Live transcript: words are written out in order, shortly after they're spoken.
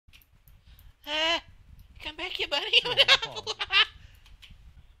Come back here, buddy. Sure, no problem.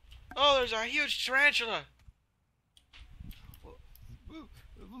 Oh, there's a huge tarantula.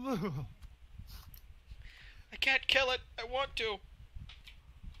 I can't kill it. I want to.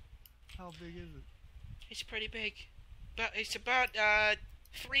 How big is it? It's pretty big. But it's about 3/4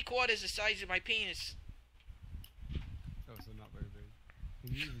 the size of my penis. Oh, so not very big.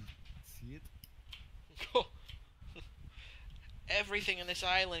 Can you even see it? Everything in this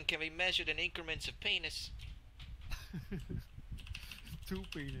island can be measured in increments of penis. 2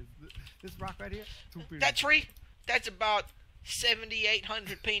 penis. This rock right here? 2 penis. That tree? That's about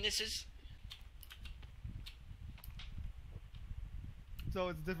 7,800 penises. So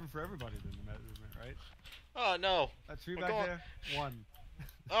it's different for everybody then, the measurement, right? Oh no. That tree We're back going- there? 1.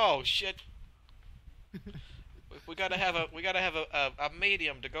 Oh shit. We gotta have a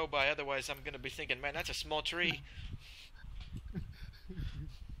medium to go by, otherwise I'm gonna be thinking, man, that's a small tree.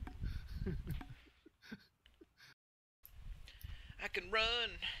 I can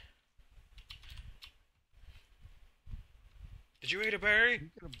run. Did you eat a berry? You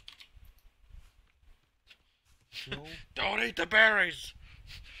could have... No. Don't eat the berries.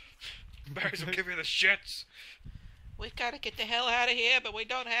 Berries will give you the shits. We've got to get the hell out of here, but we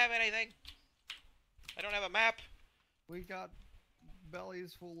don't have anything. I don't have a map. We got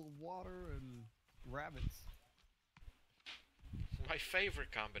bellies full of water and rabbits. My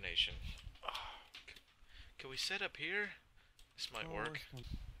favorite combination. Oh, can we set up here? This might Oh, work.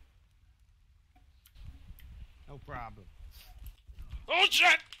 No problem. Oh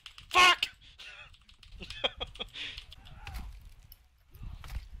shit! Fuck!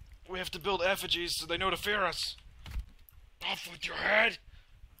 We have to build effigies so they know to fear us. Off with your head!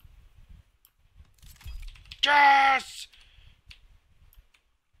 Gas!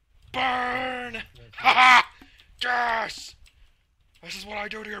 Burn! Haha! Gas! This is what I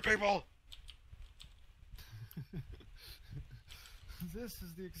do to your people! This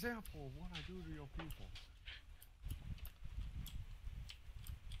is the example of what I do to your people.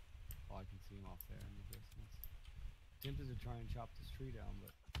 Oh, I can see him off there in the distance. Tempted to try and chop this tree down,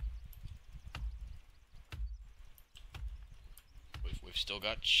 but We've still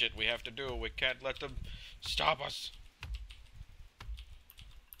got shit we have to do. We can't let them stop us.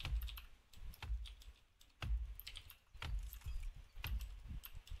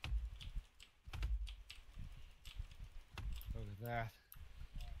 look at that.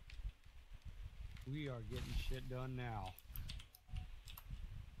 We are getting shit done now.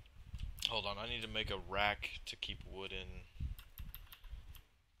 Hold on, I need to make a rack to keep wood in.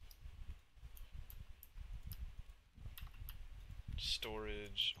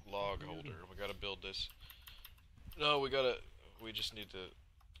 Storage, log holder. We gotta build this. No, we just need to,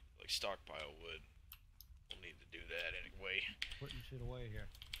 like, stockpile wood. We'll need to do that anyway. Putting shit away here.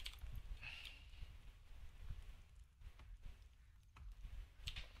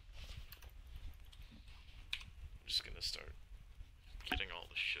 I'm just gonna start getting all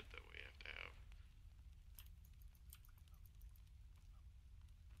the shit that we have to have.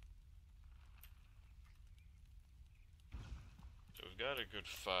 So we've got a good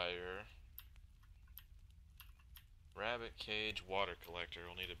fire. Rabbit cage, water collector.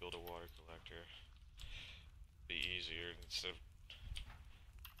 We'll need to build a water collector. Be easier instead of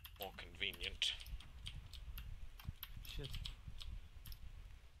more convenient. Shit.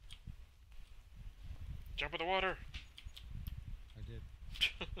 Jump in the water! I did.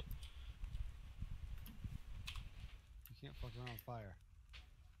 You can't fuck around with fire.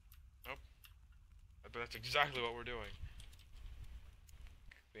 But that's exactly what we're doing.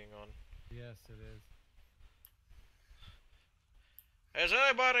 Being on. Yes, it is. Is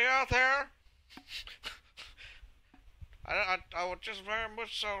anybody out there? I would just very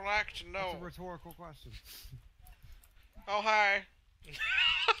much so like to know. That's a rhetorical question. Oh, hi.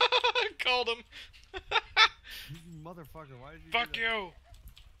 Called him. You motherfucker, why did you Fuck do that?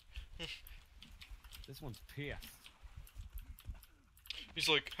 you. This one's pissed. He's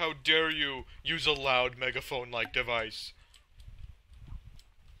like, how dare you use a loud megaphone-like device?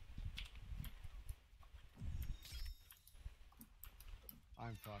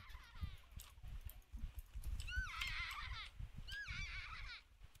 I'm fucked.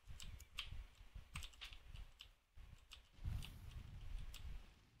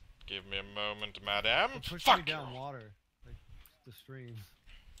 Give me a moment, madam. It pushed Fuck me down you. water. Like, the stream.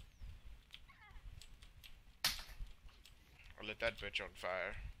 I'll let that bitch on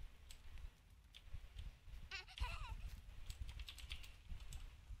fire.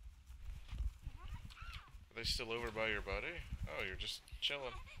 Are they still over by your buddy? Oh, you're just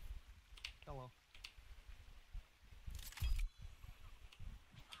chilling. Hello.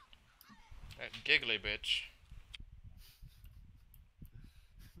 That giggly bitch.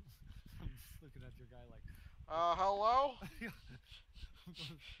 I'm just looking at your guy like. Hello? I'm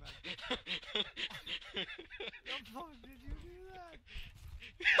going back. The fuck did you do that?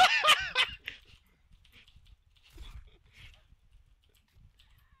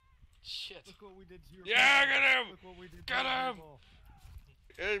 Shit. Look what we did to your Yeah, people. get him! Look what we did Get to your him! people.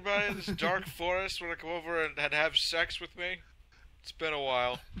 Anybody in this dark forest want to come over and have sex with me? It's been a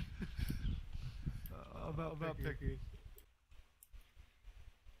while. About picky.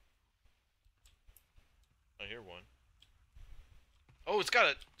 I hear one. Oh, it's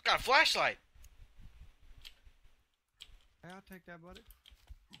got a flashlight. Hey, I'll take that, buddy.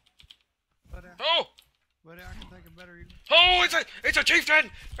 Buddy, Oh! buddy, I can take a better. Oh, it's a chieftain!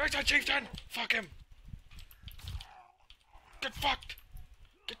 It's a chieftain! Fuck him! Get fucked!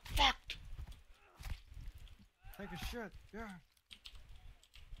 Get fucked! Take a shit. Yeah.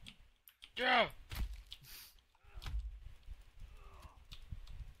 Yeah!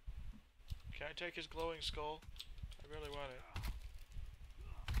 Can I take his glowing skull? I really want it.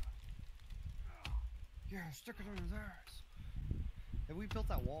 Yeah, stick it under theirs. And we built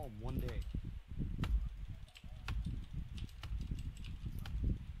that wall in one day.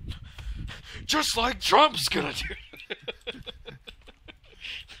 Just like Trump's gonna do.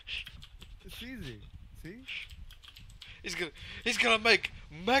 It's easy. See? He's gonna make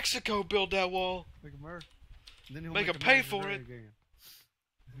Mexico build that wall. Make America. Then he'll Make make 'em pay America for great it. again.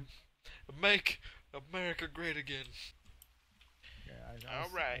 Make America great again. Yeah, All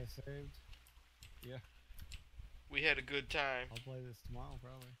right. I saved. Yeah. We had a good time. I'll play this tomorrow,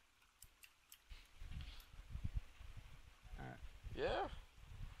 probably. Alright. Yeah.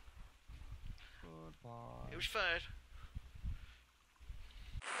 Goodbye. It was fun.